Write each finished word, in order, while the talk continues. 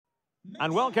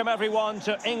And welcome everyone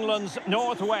to England's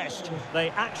Northwest. The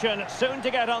action soon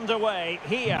to get underway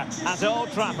here at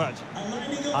Old Trafford.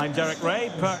 I'm Derek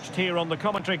Ray, perched here on the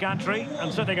commentary gantry,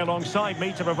 and sitting alongside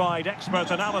me to provide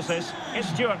expert analysis is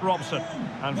Stuart Robson.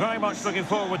 And very much looking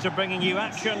forward to bringing you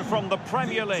action from the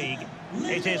Premier League.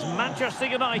 It is Manchester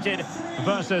United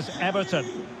versus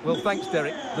Everton. Well, thanks,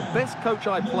 Derek. The best coach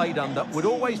I played under would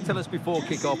always tell us before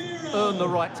kick-off, earn the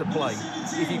right to play.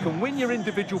 If you can win your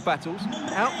individual battles,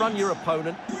 outrun your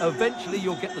opponent, eventually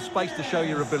you'll get the space to show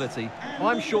your ability.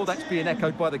 I'm sure that's being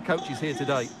echoed by the coaches here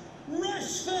today.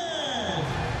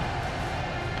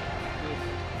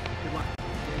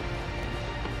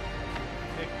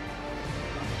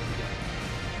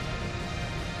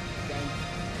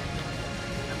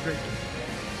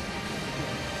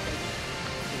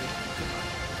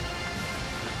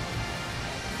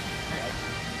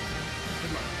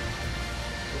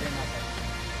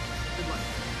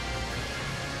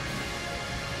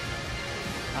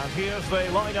 And here's the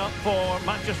lineup for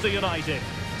Manchester United.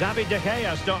 David De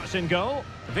Gea starts in goal.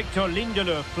 Victor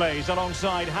Lindelof plays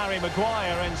alongside Harry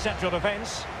Maguire in central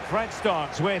defence. Fred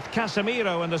starts with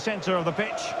Casemiro in the centre of the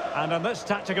pitch. And in this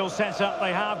tactical setup,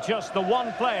 they have just the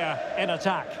one player in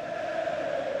attack.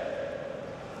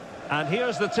 And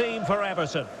here's the team for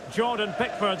Everton. Jordan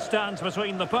Pickford stands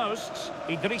between the posts.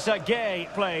 Idrissa Gueye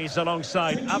plays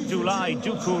alongside Abdoulaye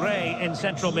Doucouré in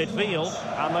central midfield.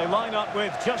 And they line up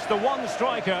with just the one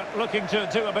striker looking to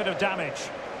do a bit of damage.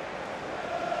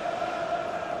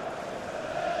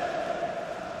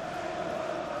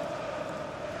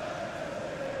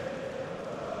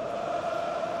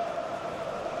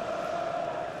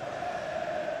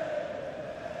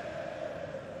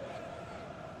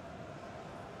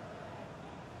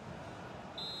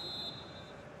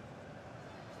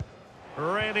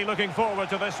 Really looking forward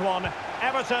to this one.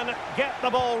 Everton get the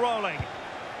ball rolling.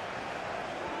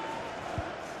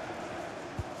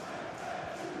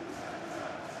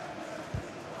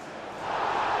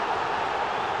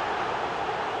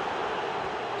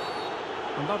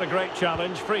 And not a great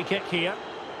challenge. Free kick here.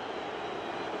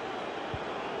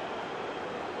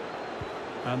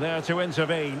 And there to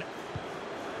intervene.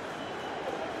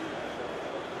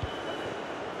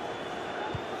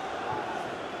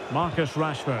 Marcus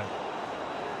Rashford.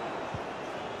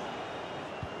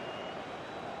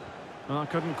 Well,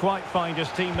 couldn't quite find his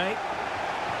teammate.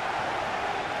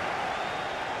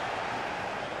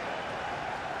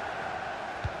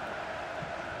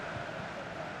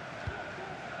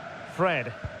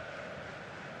 Fred.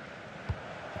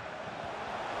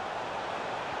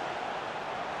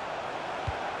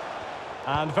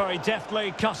 And very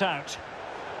deftly cut out.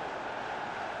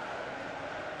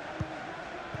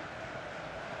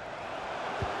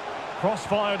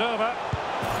 Cross-fired over.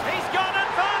 He's gone and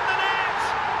found the net!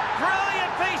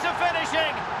 Brilliant piece of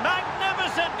finishing!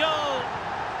 Magnificent goal!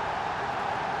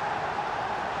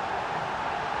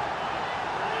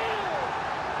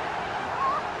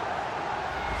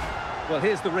 Well,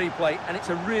 here's the replay, and it's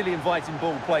a really inviting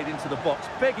ball played into the box,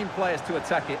 begging players to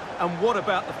attack it. And what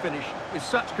about the finish? With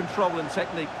such control and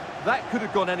technique, that could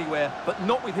have gone anywhere, but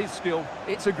not with his skill.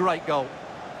 It's a great goal.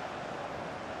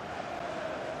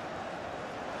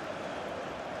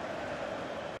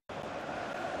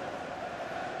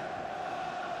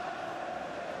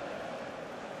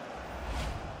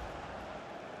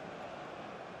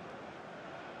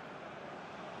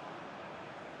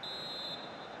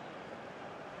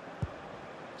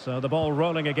 So the ball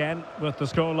rolling again with the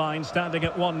scoreline standing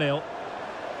at 1-0.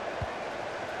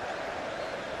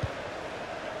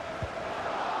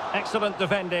 Excellent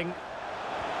defending.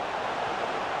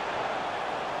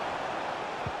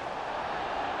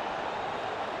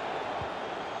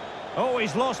 Oh,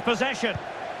 he's lost possession.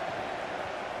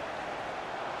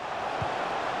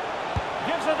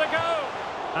 Gives it a go.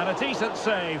 And a decent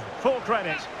save. Full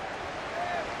credit.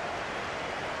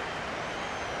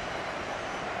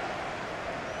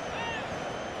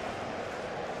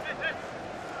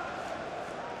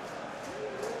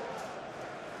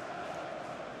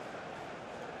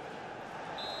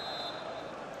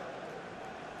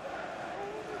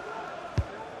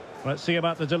 Let's see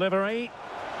about the delivery.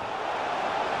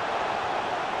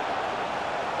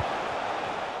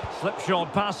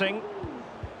 Slipshod passing.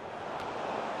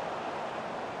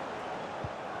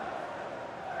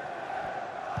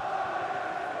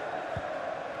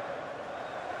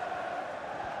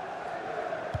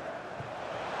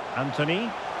 Anthony.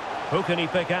 Who can he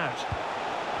pick out?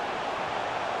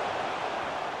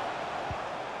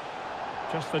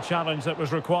 Just the challenge that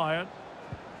was required.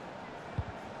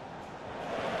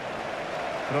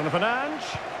 Bruno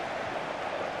Fernandes.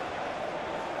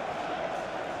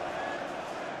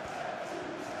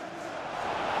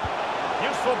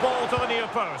 useful ball to the near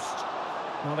post.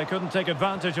 Well, they couldn't take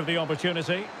advantage of the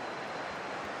opportunity.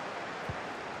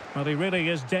 Well, he really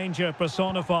is danger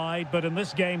personified, but in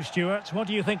this game, Stuart, what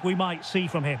do you think we might see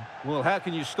from him? Well, how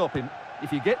can you stop him?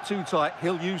 If you get too tight,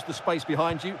 he'll use the space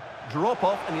behind you, drop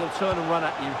off, and he'll turn and run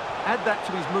at you. Add that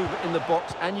to his movement in the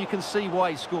box, and you can see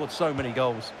why he scored so many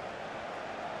goals.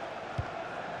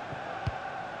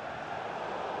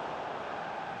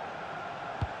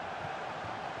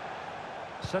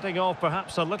 Setting off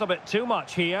perhaps a little bit too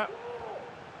much here.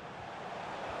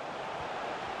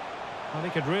 Well, he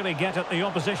could really get at the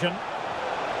opposition.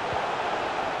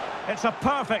 It's a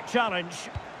perfect challenge.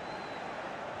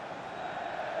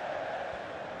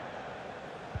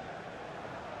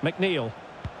 McNeil.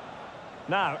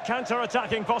 Now,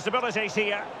 counter-attacking possibilities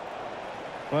here.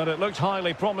 Well, it looked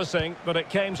highly promising, but it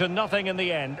came to nothing in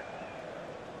the end.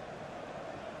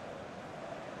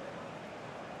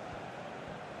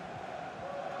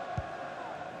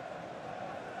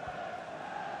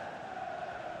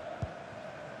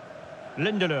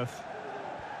 Lindelöf.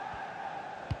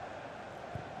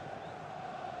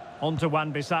 On to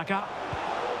Wan-Bissaka.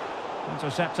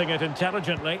 Intercepting it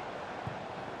intelligently.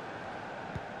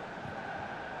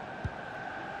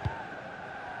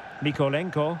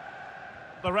 Mikolenko.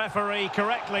 The referee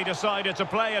correctly decided to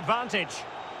play advantage.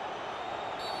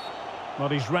 Well,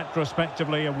 he's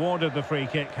retrospectively awarded the free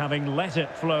kick, having let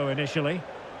it flow initially.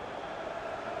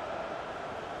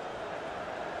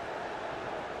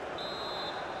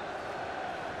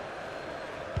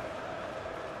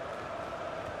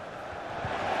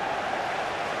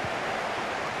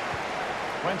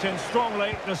 Went in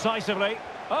strongly, decisively.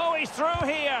 Oh, he's through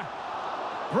here.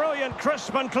 Brilliant,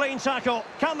 crisp and clean tackle.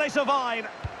 Can they survive?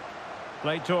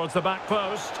 Played towards the back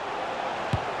post.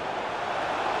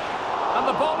 And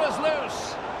the ball is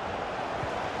loose.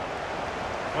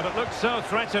 Well, it looked so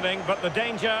threatening, but the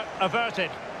danger averted.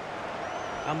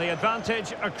 And the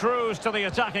advantage accrues to the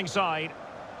attacking side.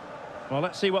 Well,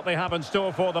 let's see what they have in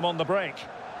store for them on the break.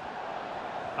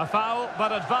 A foul,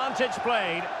 but advantage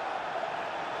played.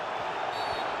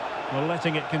 Well,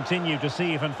 letting it continue to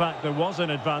see if, in fact, there was an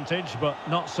advantage, but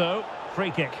not so.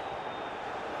 Free kick.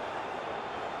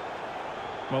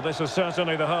 Well, this is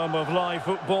certainly the home of live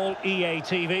football, EA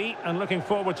TV, and looking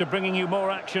forward to bringing you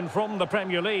more action from the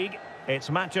Premier League. It's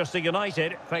Manchester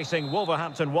United facing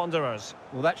Wolverhampton Wanderers.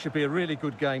 Well, that should be a really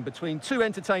good game between two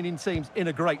entertaining teams in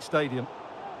a great stadium.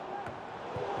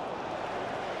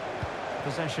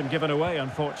 Possession given away,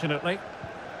 unfortunately.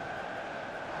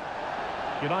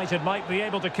 United might be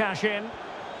able to cash in.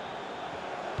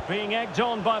 Being egged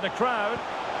on by the crowd.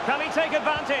 Can he take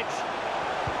advantage?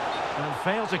 And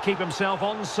failed to keep himself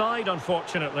onside,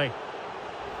 unfortunately.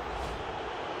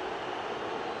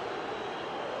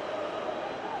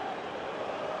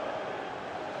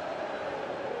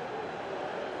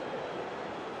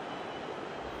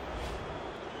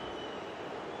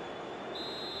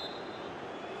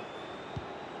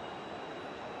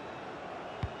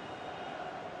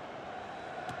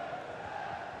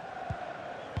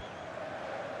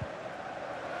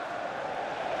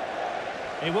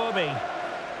 Iwobi.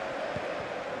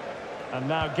 And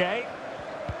now Gay.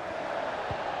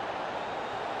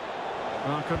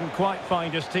 Well, couldn't quite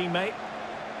find his teammate.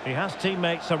 He has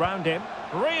teammates around him.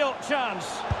 Real chance.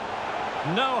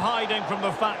 No hiding from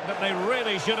the fact that they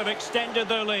really should have extended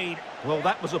their lead. Well,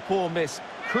 that was a poor miss.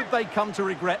 Could they come to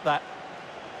regret that?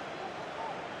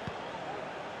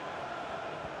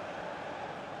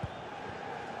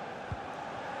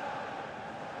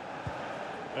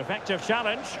 Effective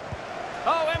challenge.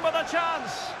 Oh, in with a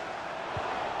chance.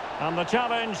 And the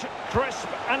challenge, crisp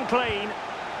and clean.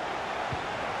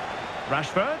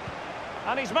 Rashford.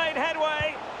 And he's made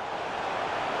headway.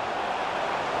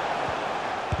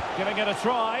 Giving it a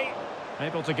try.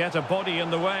 Able to get a body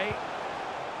in the way.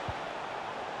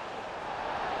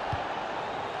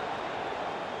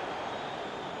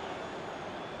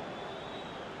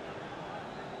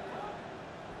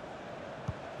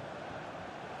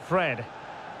 Fred.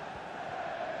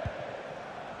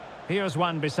 Here's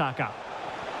Wan-Bissaka.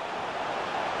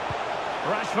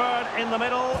 Rashford in the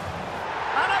middle.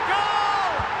 And a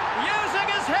goal! Using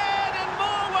his head in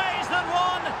more ways than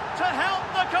one to help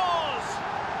the cause.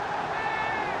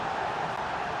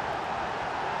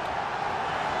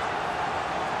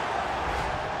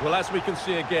 Well, as we can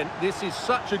see again, this is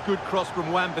such a good cross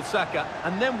from Wan-Bissaka,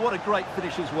 and then what a great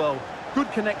finish as well. Good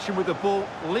connection with the ball,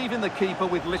 leaving the keeper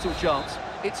with little chance.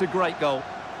 It's a great goal.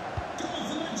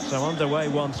 So underway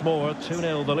once more,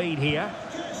 2-0 the lead here.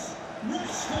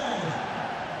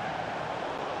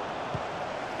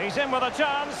 He's in with a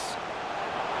chance.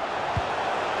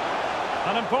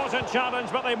 An important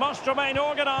challenge, but they must remain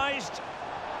organised.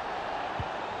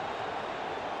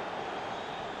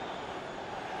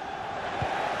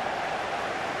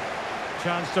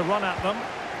 Chance to run at them.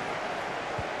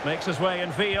 Makes his way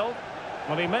in field.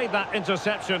 Well, he made that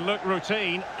interception look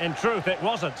routine. In truth, it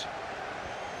wasn't.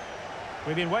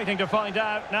 We've been waiting to find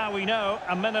out. Now we know.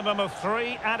 A minimum of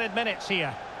 3 added minutes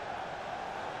here.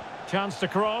 Chance to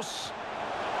cross.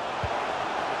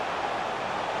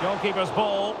 Goalkeeper's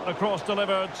ball. The cross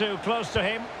delivered too close to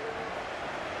him.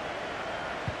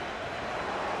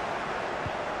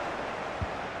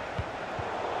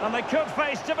 And they could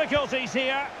face difficulties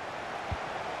here.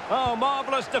 Oh,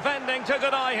 marvellous defending to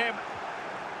deny him.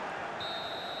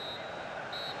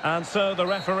 And so the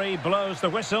referee blows the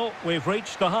whistle. We've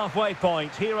reached the halfway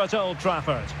point here at Old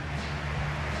Trafford.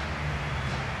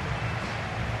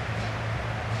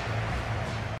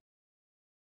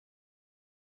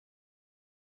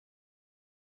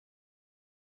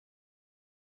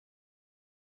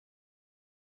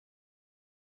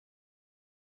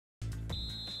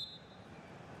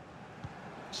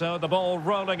 So the ball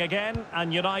rolling again,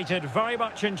 and United very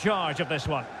much in charge of this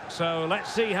one. So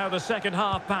let's see how the second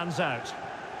half pans out.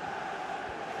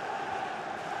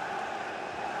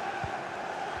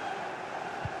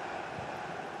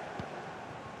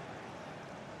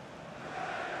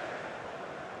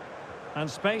 And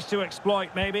space to exploit,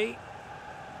 maybe.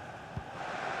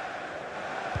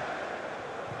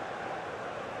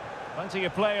 Plenty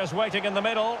of players waiting in the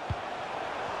middle.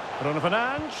 Bruno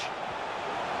Fernandes.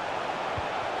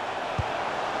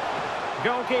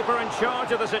 Goalkeeper in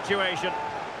charge of the situation.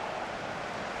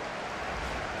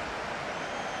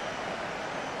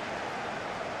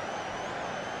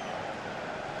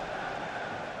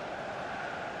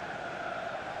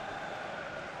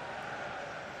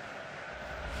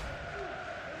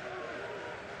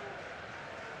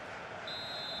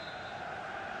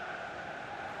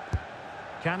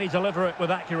 Can he deliver it with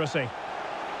accuracy?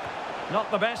 Not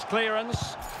the best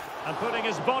clearance. And putting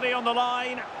his body on the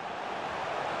line.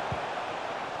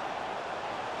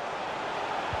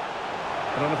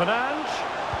 Bruno Fernandes.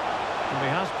 And he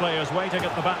has players waiting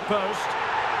at the back post.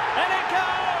 And it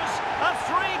goes! A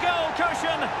 3-goal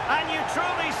cushion. And you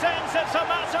truly sense it's a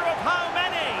matter of how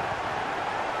many.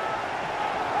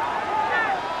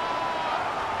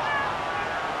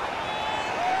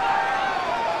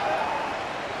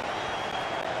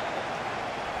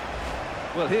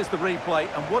 Well, here's the replay,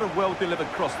 and what a well-delivered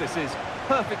cross this is.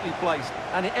 Perfectly placed,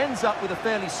 and it ends up with a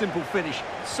fairly simple finish.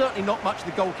 Certainly not much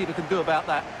the goalkeeper can do about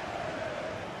that.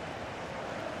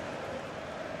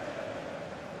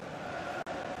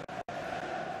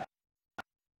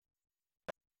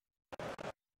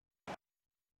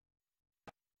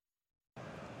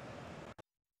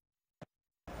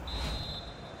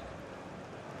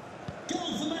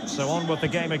 So on with the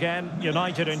game again.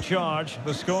 United in charge.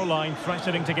 The scoreline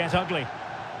threatening to get ugly.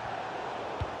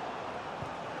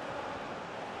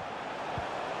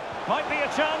 Might be a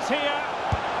chance here.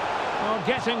 Well,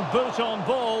 getting boot on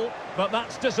ball, but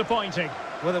that's disappointing.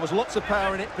 Well, there was lots of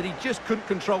power in it, but he just couldn't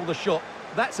control the shot.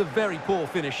 That's a very poor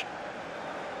finish.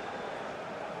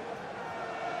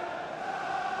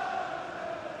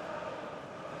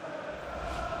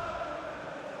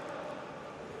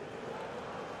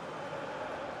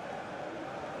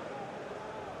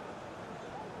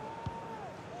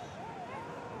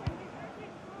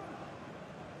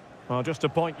 Well, just to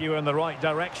point you in the right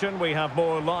direction, we have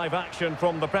more live action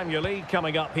from the Premier League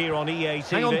coming up here on EA TV.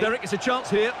 Hang on, Derek, it's a chance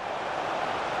here.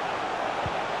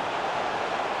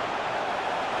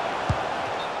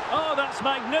 Oh, that's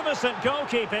magnificent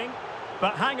goalkeeping.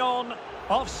 But hang on,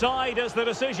 offside is the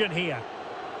decision here.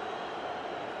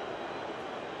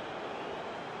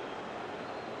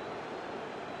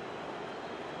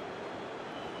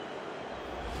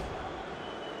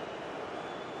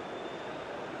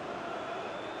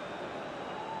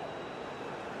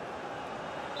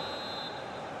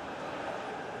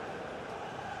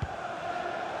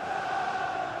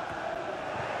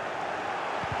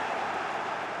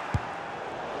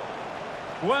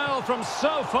 Well, from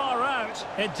so far out,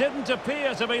 it didn't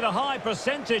appear to be the high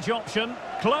percentage option.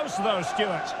 Close though,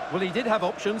 Stuart. Well, he did have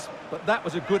options, but that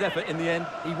was a good effort in the end.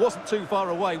 He wasn't too far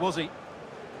away, was he?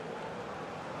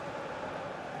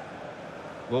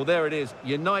 Well, there it is.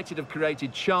 United have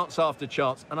created chance after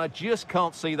chance, and I just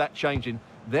can't see that changing.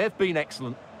 They've been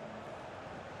excellent.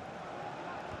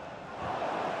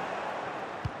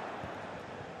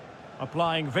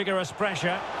 Applying vigorous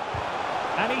pressure.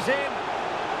 And he's in.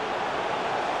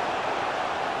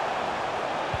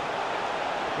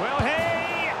 Will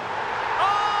he?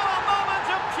 Oh, a moment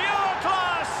of pure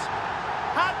class!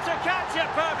 Had to catch it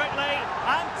perfectly,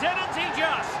 and didn't he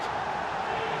just?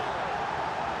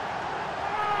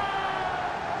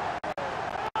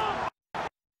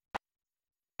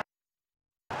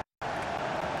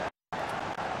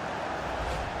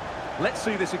 Let's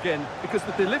see this again, because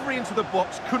the delivery into the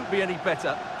box couldn't be any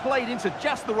better. Played into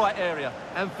just the right area,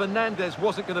 and Fernandez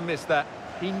wasn't going to miss that.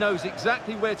 He knows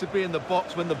exactly where to be in the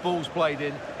box when the ball's played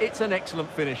in. It's an excellent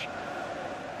finish.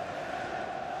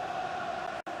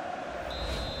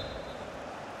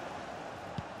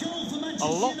 A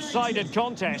lopsided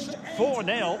contest,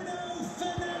 4-0.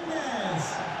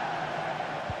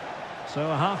 So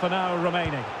half an hour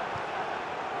remaining.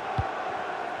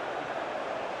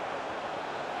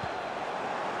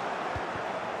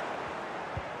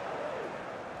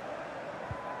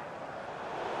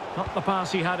 Not the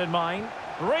pass he had in mind.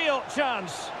 Real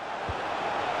chance.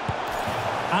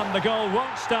 And the goal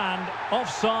won't stand.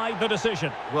 Offside the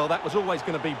decision. Well, that was always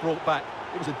going to be brought back.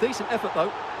 It was a decent effort,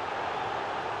 though.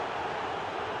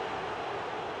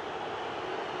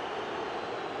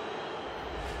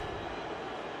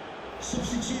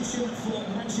 Substitution for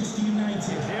Manchester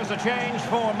United. Here's a change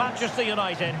for Manchester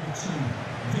United.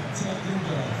 Victor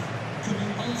Lindelof.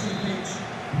 Coming onto the pitch,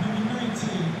 number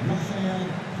 19, Rafael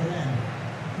Varane.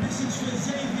 Message for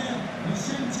Xavier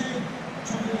Vicente,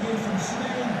 travelling here from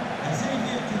Spain.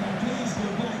 Xavier, can you please go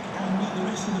back and meet the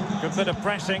rest of the party? Good bit of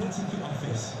pressing.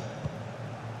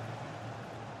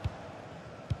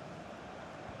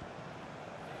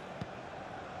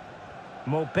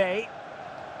 Mopé.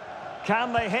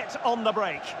 Can they hit on the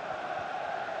break?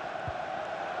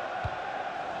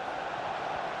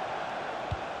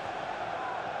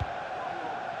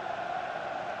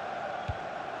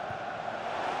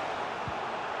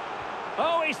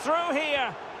 Oh, he's through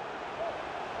here.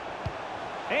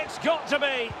 It's got to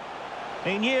be.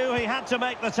 He knew he had to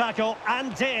make the tackle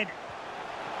and did.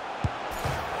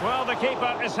 Well, the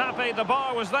keeper is happy the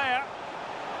bar was there.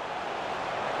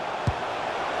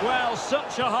 Well,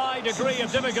 such a high degree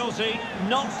of difficulty,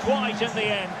 not quite at the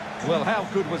end. Well, how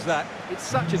good was that? It's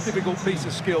such a difficult piece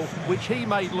of skill, which he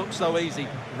made look so easy.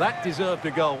 That deserved a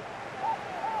goal.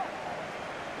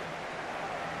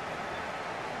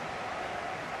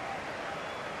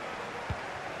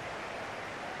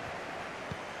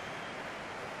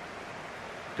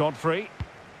 Godfrey.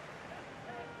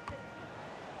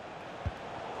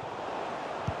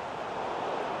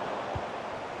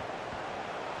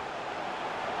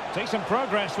 Decent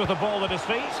progress with the ball at his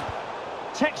feet.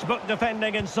 Textbook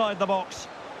defending inside the box.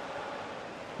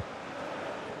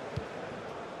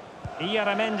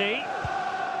 Ieramendi.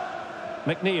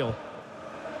 McNeil.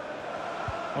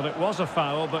 Well, it was a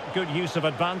foul, but good use of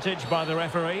advantage by the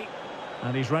referee.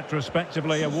 And he's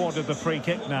retrospectively awarded the free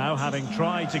kick now, having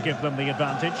tried to give them the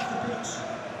advantage.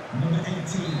 Number 18,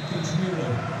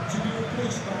 Casemiro, to be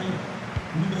replaced by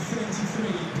number 33,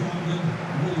 Brandon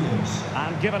Williams.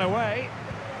 And given away.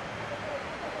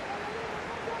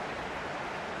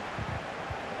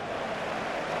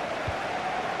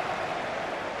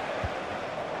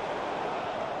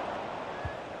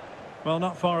 Well,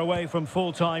 not far away from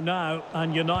full-time now,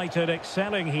 and United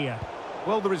excelling here.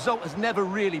 Well, the result has never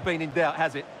really been in doubt,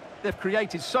 has it? They've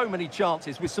created so many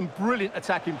chances with some brilliant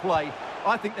attacking play.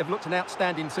 I think they've looked an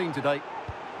outstanding team today.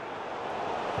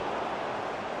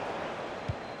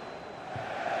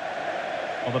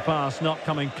 Well, the pass not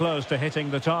coming close to hitting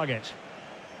the target.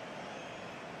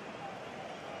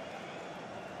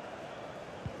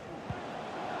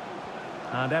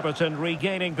 And Everton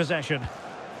regaining possession.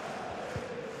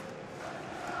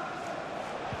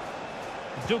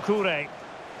 Doucouré.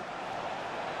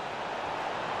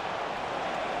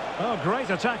 Oh, great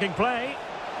attacking play.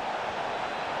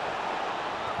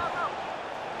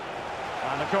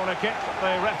 And the corner kick,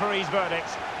 the referee's verdict.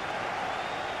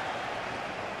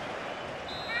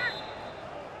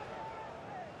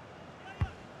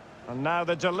 And now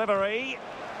the delivery.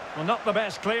 Well, not the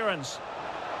best clearance.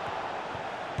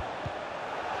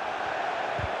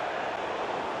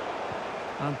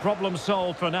 And problem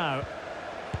solved for now.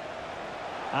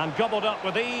 And gobbled up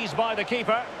with ease by the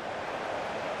keeper.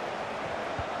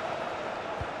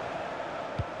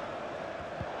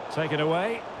 Taken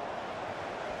away.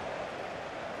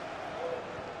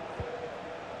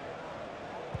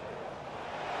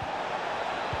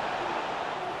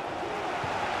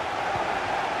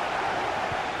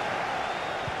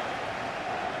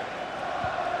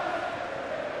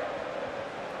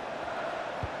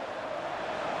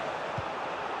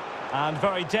 And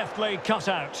very deftly cut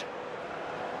out.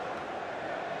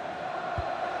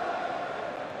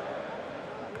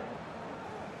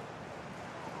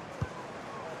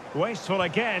 Wasteful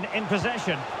again in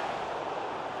possession.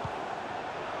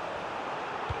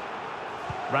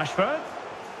 Rashford.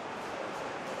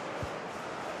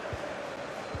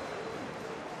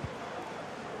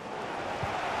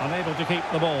 Unable to keep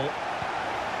the ball.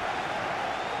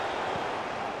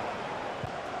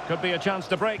 Could be a chance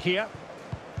to break here.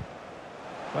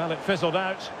 Well, it fizzled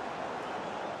out.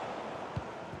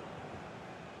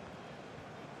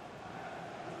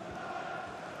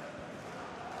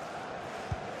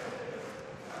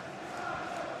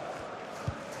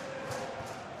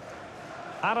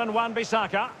 Aaron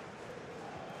Wan-Bissaka.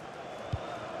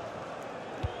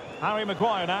 Harry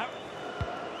Maguire now.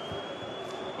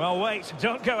 Well, wait,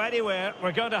 don't go anywhere.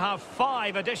 We're going to have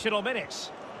 5 additional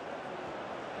minutes.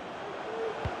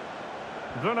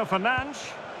 Bruno Fernandes.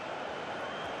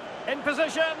 In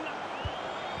position.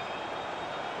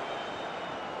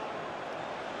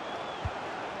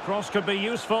 Cross could be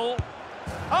useful.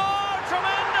 Oh,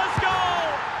 tremendous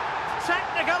goal!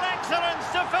 Technical excellence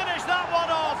to finish that one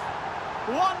off.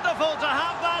 Wonderful to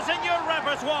have that in your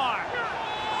repertoire.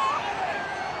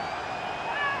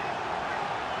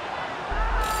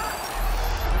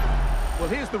 Well,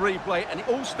 here's the replay, and it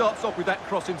all starts off with that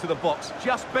cross into the box,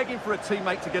 just begging for a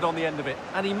teammate to get on the end of it,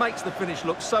 and he makes the finish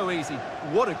look so easy.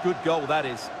 What a good goal that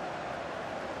is.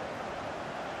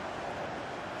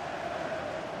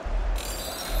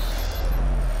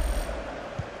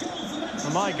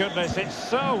 Oh my goodness, it's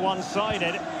so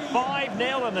one-sided.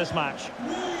 5-0 in this match.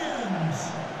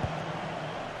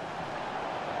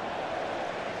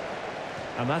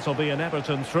 And that'll be an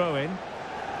Everton throw-in.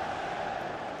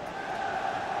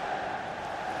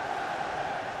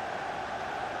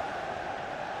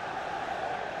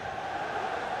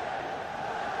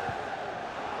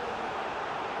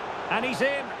 And he's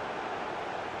in.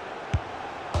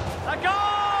 A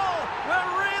goal!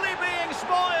 We're really being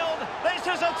spoiled. This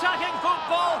is attacking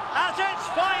football at its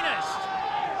finest.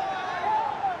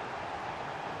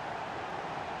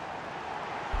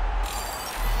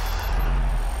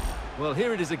 Well,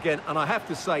 here it is again, and I have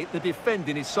to say, the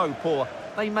defending is so poor.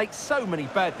 They make so many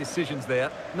bad decisions there.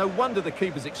 No wonder the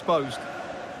keeper's exposed.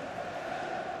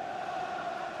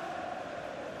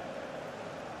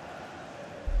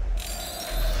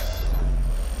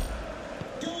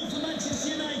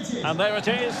 And there it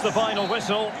is, the final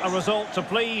whistle, a result to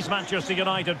please Manchester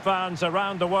United fans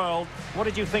around the world. What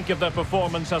did you think of their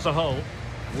performance as a whole?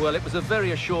 Well, it was a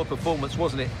very assured performance,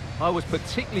 wasn't it? I was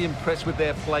particularly impressed with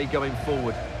their play going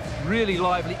forward. Really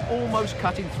lively, almost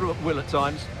cutting through at will at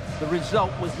times. The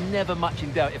result was never much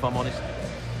in doubt, if I'm honest.